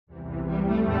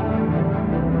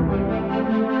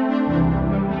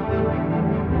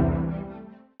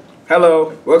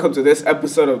Hello, welcome to this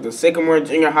episode of the Sycamore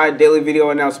Junior High Daily Video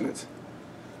Announcements.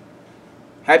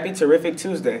 Happy Terrific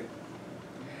Tuesday.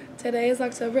 Today is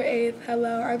October 8th.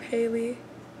 Hello, I'm Haley.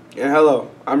 And hello,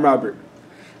 I'm Robert.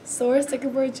 Soar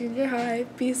Sycamore Junior High.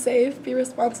 Be safe, be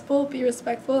responsible, be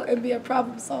respectful, and be a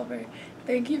problem solver.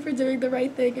 Thank you for doing the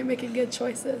right thing and making good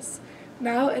choices.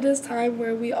 Now it is time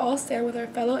where we all stand with our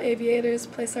fellow aviators,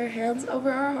 place our hands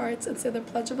over our hearts, and say the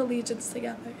Pledge of Allegiance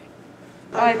together.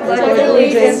 I pledge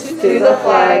allegiance to the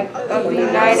flag of the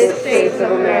United States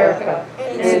of America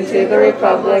and to the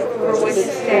republic for which it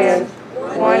stands,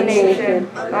 one nation,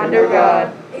 under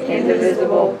God,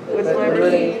 indivisible, with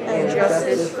liberty and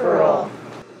justice for all.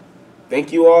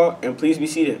 Thank you all, and please be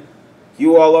seated.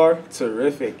 You all are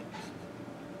terrific.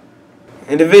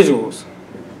 Individuals,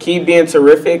 keep being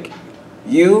terrific,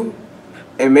 and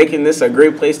making this a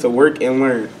great place to work and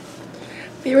learn.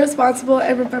 Be responsible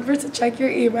and remember to check your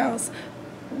emails.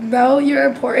 Know your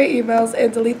important emails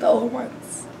and delete the old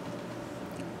ones.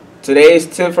 Today's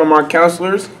tip from our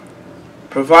counselors: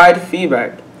 provide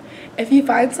feedback. If you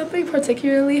find something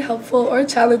particularly helpful or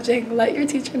challenging, let your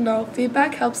teacher know.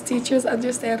 Feedback helps teachers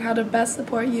understand how to best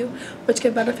support you, which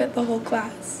can benefit the whole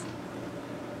class.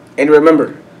 And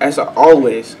remember, as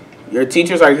always, your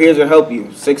teachers are here to help you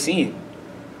succeed.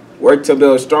 Work to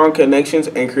build strong connections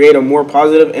and create a more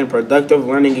positive and productive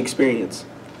learning experience.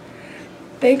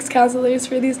 Thanks, counselors,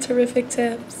 for these terrific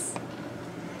tips.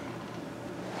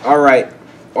 All right,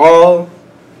 a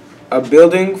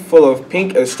building full of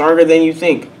pink is stronger than you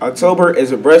think. October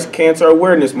is a Breast Cancer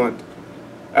Awareness Month.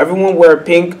 Everyone wear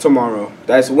pink tomorrow.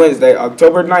 That's Wednesday,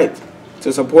 October 9th,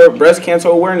 to support Breast Cancer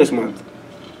Awareness Month.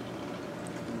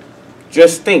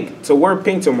 Just think, to wear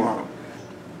pink tomorrow.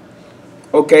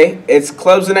 Okay, it's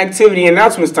clubs and activity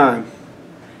announcements time.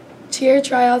 Cheer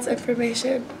tryouts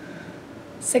information.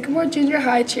 Sycamore Junior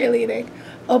High cheerleading.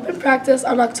 Open practice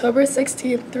on October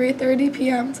 16th, 3:30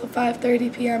 p.m. to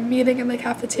 5:30 p.m. Meeting in the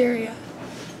cafeteria.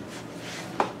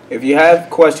 If you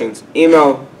have questions,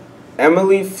 email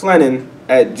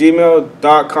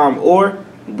emilyflennon@gmail.com or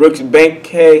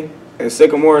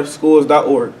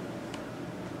brooksbank@sycamoreschools.org.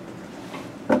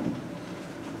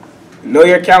 Know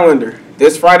your calendar.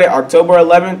 This Friday, October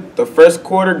 11th, the first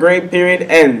quarter grade period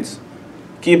ends.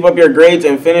 Keep up your grades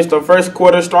and finish the first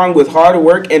quarter strong with hard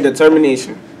work and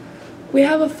determination. We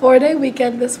have a 4-day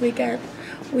weekend this weekend.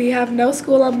 We have no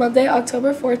school on Monday,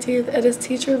 October 14th. It is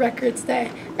Teacher Records Day.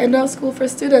 And no school for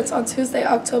students on Tuesday,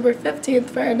 October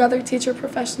 15th for another Teacher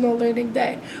Professional Learning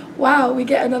Day. Wow, we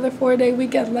get another 4-day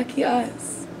weekend. Lucky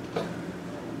us.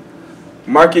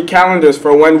 Mark your calendars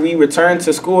for when we return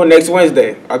to school next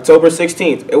Wednesday, October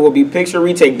 16th. It will be Picture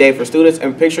Retake Day for students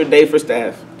and Picture Day for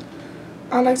staff.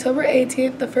 On October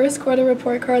 18th, the first quarter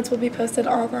report cards will be posted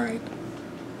online.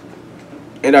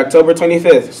 And October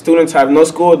 25th, students have no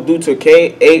school due to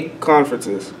K-8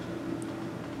 conferences.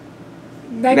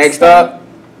 Next up,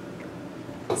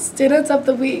 Students of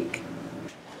the Week.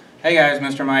 Hey guys,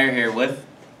 Mr. Meyer here with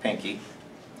Pinky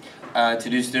to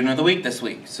do Student of the Week this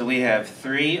week. So we have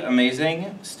 3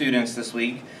 amazing students this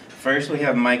week. First we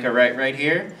have Micah right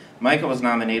here. Micah was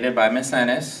nominated by Miss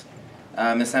Ennis.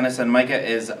 Miss Ennis said Micah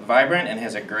is vibrant and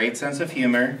has a great sense of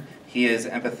humor. He is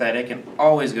empathetic and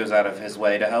always goes out of his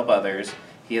way to help others.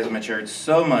 He has matured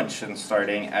so much since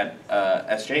starting at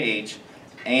SJH,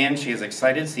 and she is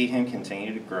excited to see him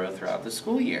continue to grow throughout the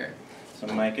school year. So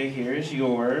Micah, here's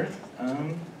your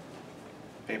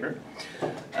paper.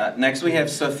 Next we have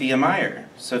Sophia Meyer.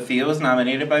 Sophia was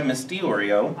nominated by Miss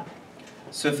Diorio.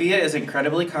 Sophia is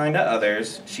incredibly kind to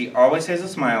others. She always has a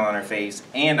smile on her face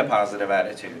and a positive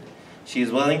attitude. She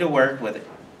is willing to work with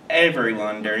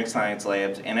everyone during science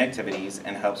labs and activities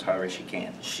and helps however she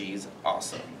can. She's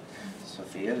awesome.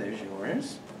 Sophia, there's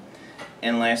yours.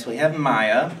 And last we have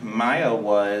Maya. Maya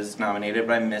was nominated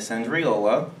by Miss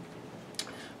Andriola.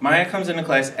 Maya comes into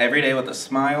class every day with a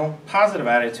smile, positive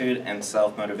attitude, and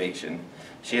self-motivation.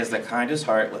 She has the kindest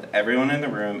heart with everyone in the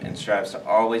room and strives to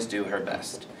always do her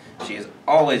best. She is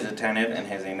always attentive and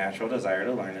has a natural desire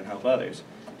to learn and help others.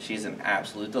 She's an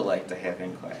absolute delight to have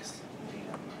in class.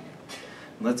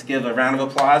 Let's give a round of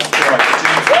applause to our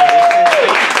students.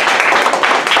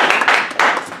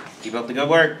 Keep up the good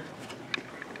work.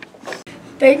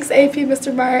 Thanks, AP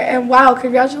Mr. Meyer, and wow,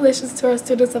 congratulations to our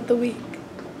Students of the Week.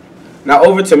 now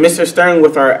over to Mr. Stern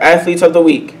with our Athletes of the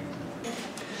Week.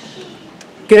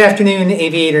 Good afternoon,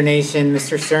 Aviator Nation.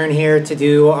 Mr. Stern here to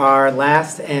do our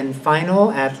last and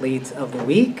final Athletes of the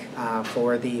Week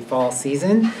for the fall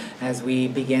season as we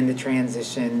begin to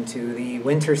transition to the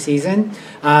winter season.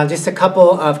 Just a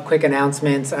couple of quick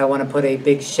announcements. I want to put a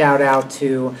big shout out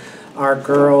to our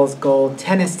girls gold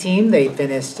tennis team, they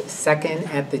finished second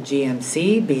at the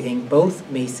GMC, beating both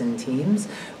Mason teams,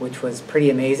 which was pretty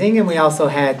amazing. And we also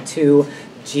had 2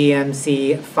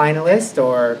 GMC finalists,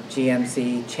 or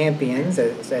GMC champions,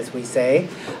 as we say.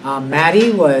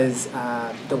 Maddie was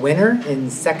the winner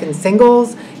in second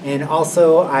singles, and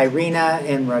also Irina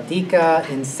and Radhika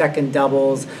in second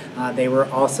doubles. They were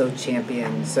also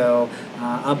champions. So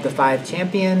of the 5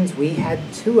 champions, we had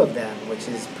 2 of them, which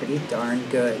is pretty darn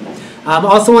good.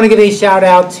 Also want to give a shout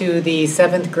out to the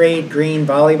 7th grade green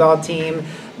volleyball team.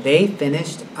 They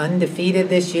finished undefeated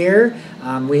this year.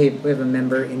 We have a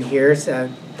member in here,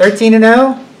 so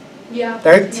 13-0? Yeah.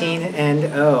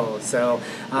 13-0. So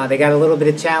they got a little bit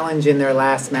of challenge in their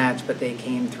last match, but they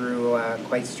came through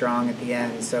quite strong at the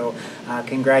end. So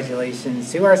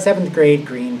congratulations to our 7th grade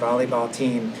green volleyball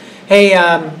team. Hey,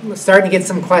 we're starting to get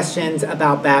some questions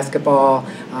about basketball.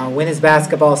 When is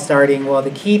basketball starting? Well, the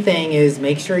key thing is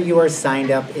make sure you are signed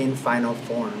up in Final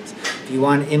Forms. If you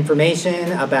want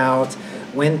information about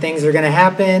when things are going to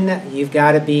happen, you've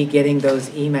got to be getting those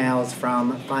emails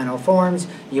from Final Forms.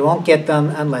 You won't get them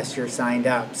unless you're signed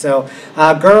up. So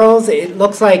girls, it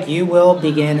looks like you will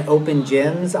begin open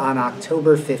gyms on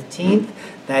October 15th.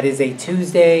 That is a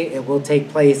Tuesday. It will take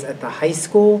place at the high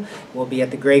school. We'll be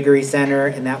at the Gregory Center,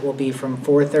 and that will be from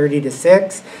 4:30 to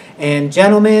 6. And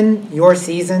gentlemen, your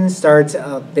season starts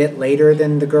a bit later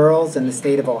than the girls in the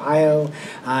state of Ohio.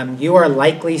 You are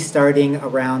likely starting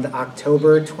around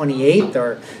October 28th,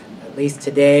 or at least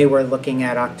today we're looking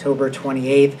at October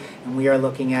 28th, and we are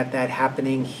looking at that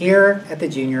happening here at the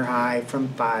junior high from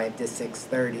 5 to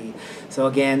 6:30. So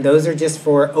again, those are just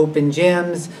for open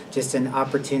gyms, just an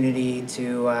opportunity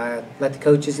to let the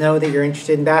coaches know that you're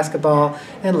interested in basketball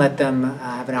and let them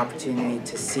have an opportunity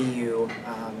to see you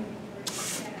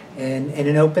in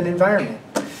an open environment.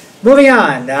 Moving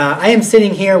on, I am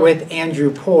sitting here with Andrew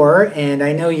Poor, and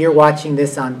I know you're watching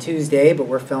this on Tuesday, but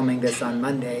we're filming this on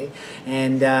Monday.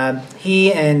 And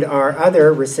he and our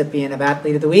other recipient of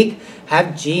Athlete of the Week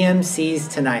have GMCs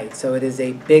tonight. So it is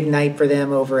a big night for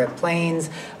them over at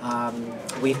Plains.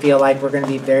 We feel like we're going to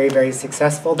be very, very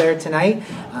successful there tonight.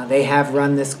 They have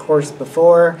run this course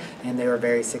before, and they were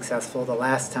very successful the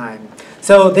last time.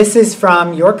 So this is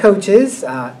from your coaches.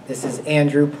 This is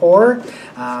Andrew Poor.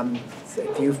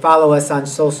 If you follow us on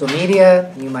social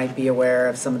media, you might be aware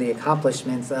of some of the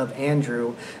accomplishments of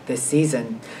Andrew this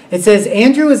season. It says,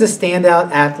 Andrew is a standout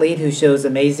athlete who shows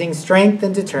amazing strength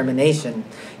and determination.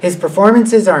 His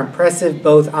performances are impressive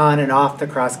both on and off the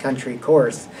cross-country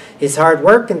course. His hard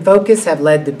work and focus have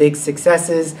led to big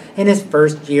successes in his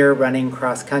first year running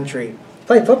cross-country.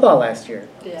 Played football last year,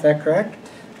 Is that correct?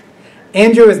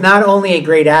 Andrew is not only a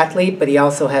great athlete, but he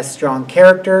also has strong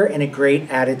character and a great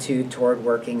attitude toward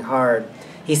working hard.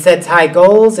 He sets high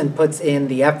goals and puts in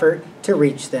the effort to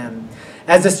reach them.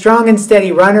 As a strong and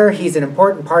steady runner, he's an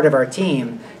important part of our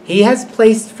team. He has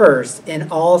placed first in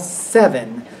all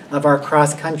 7 of our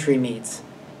cross-country meets.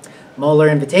 Moeller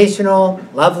Invitational,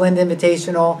 Loveland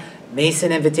Invitational,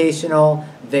 Mason Invitational,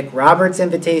 Vic Roberts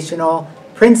Invitational,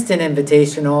 Princeton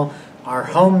Invitational, our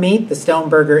home meet, the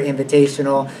Stoneburger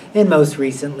Invitational, and most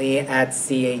recently at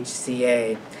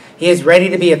CHCA. He is ready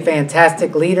to be a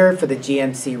fantastic leader for the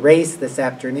GMC race this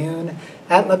afternoon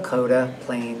at Lakota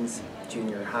Plains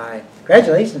Junior High.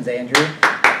 Congratulations, Andrew.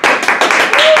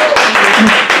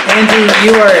 Andrew,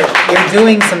 you're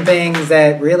doing some things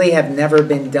that really have never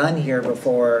been done here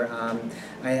before.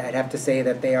 I'd have to say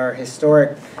that they are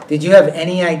historic. Did you have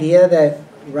any idea that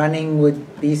running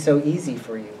would be so easy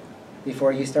for you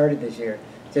before you started this year?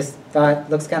 Just thought,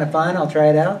 looks kind of fun, I'll try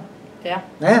it out? Yeah.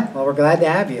 Yeah, well, we're glad to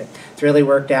have you. It's really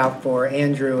worked out for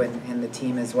Andrew and the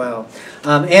team as well.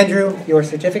 Andrew, your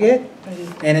certificate,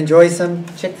 and enjoy some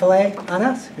Chick-fil-A on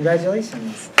us.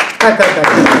 Congratulations.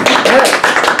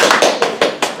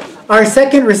 Our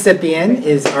second recipient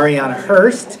is Ariana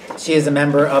Hurst. She is a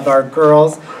member of our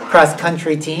girls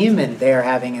cross-country team, and they are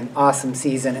having an awesome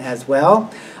season as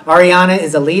well. Ariana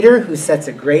is a leader who sets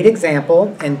a great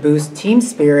example and boosts team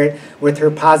spirit with her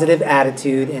positive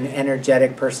attitude and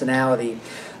energetic personality.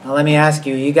 Now, let me ask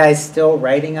you, are you guys still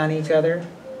writing on each other?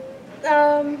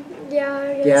 Yeah,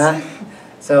 I guess. Yeah?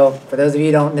 So, for those of you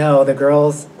who don't know, the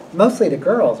girls, mostly the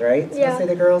girls, right? It's Yeah. mostly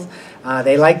the girls.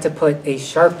 They like to put a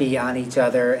Sharpie on each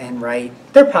other and write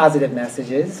their positive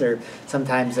messages, or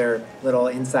sometimes their little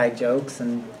inside jokes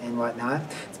and whatnot.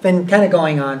 It's been kind of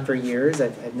going on for years,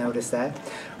 I've noticed that.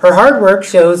 Her hard work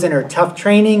shows in her tough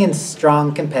training and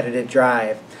strong competitive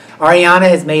drive. Ariana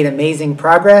has made amazing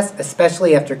progress,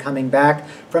 especially after coming back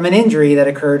from an injury that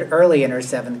occurred early in her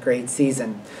 7th grade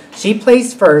season. She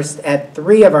placed first at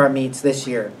 3 of our meets this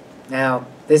year. Now,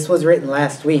 this was written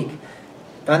last week.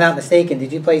 If I'm not mistaken,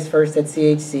 did you place first at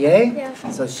CHCA? Yeah.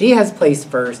 So she has placed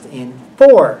first in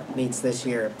 4 meets this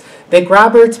year. Vic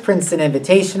Roberts, Princeton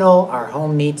Invitational, our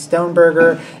home meet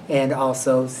Stoneburger, and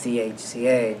also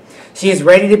CHCA. She is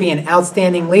ready to be an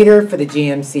outstanding leader for the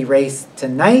GMC race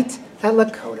tonight at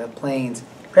Lakota Plains.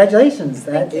 Congratulations,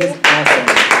 that is awesome.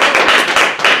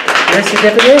 Your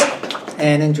certificate,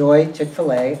 and enjoy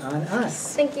Chick-fil-A on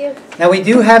us. Thank you. Now we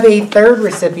do have a third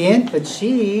recipient, but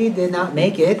she did not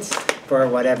make it for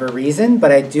whatever reason,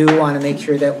 but I do want to make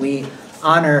sure that we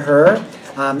honor her.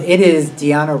 It is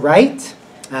Deanna Wright.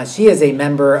 She is a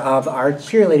member of our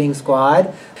cheerleading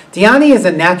squad. Deanna is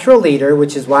a natural leader,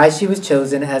 which is why she was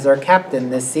chosen as our captain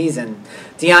this season.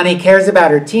 Deanna cares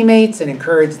about her teammates and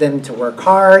encourages them to work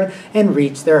hard and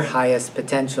reach their highest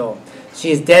potential. She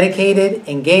is dedicated,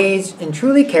 engaged, and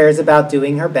truly cares about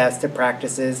doing her best at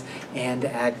practices and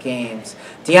at games.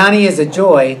 Deanna is a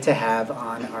joy to have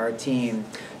on our team.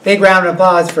 Big round of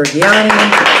applause for Deanna.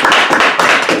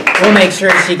 We'll make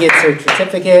sure she gets her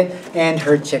certificate and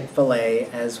her Chick-fil-A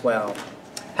as well.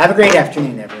 Have a great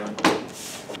afternoon, everyone.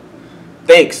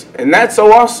 Thanks, and that's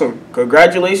so awesome.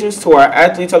 Congratulations to our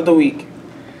Athletes of the Week.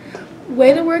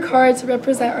 Way to work hard to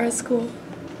represent our school.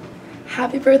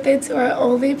 Happy birthday to our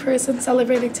only person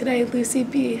celebrating today, Lucy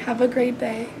B. Have a great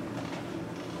day.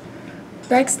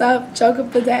 Next up, joke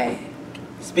of the day.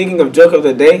 Speaking of joke of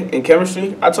the day, in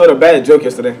chemistry, I told a bad joke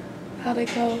yesterday. How'd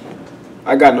it go?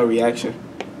 I got no reaction.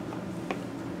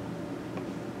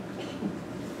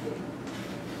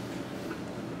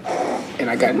 And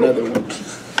I got another one.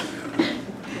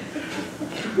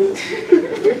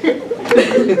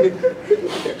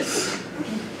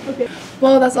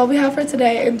 Well, that's all we have for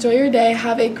today. Enjoy your day.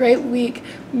 Have a great week.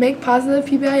 Make positive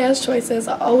PBIS choices.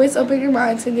 Always open your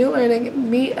mind to new learning.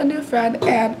 Meet a new friend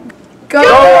and go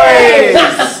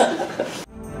A's!